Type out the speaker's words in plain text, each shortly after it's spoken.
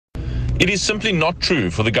It is simply not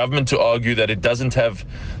true for the government to argue that it doesn't have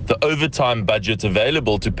the overtime budget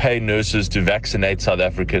available to pay nurses to vaccinate South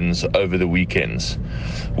Africans over the weekends.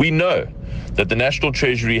 We know that the National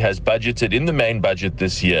Treasury has budgeted in the main budget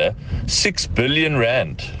this year 6 billion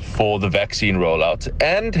rand for the vaccine rollout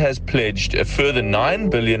and has pledged a further 9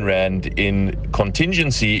 billion rand in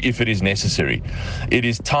contingency if it is necessary. It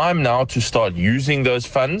is time now to start using those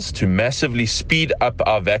funds to massively speed up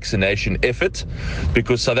our vaccination effort,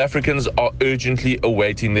 because South Africans are urgently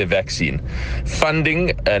awaiting their vaccine.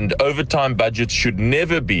 Funding and overtime budgets should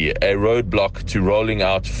never be a roadblock to rolling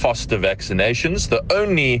out faster vaccinations. The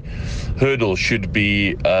only hurdle should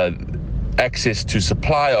be access to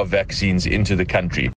supply of vaccines into the country.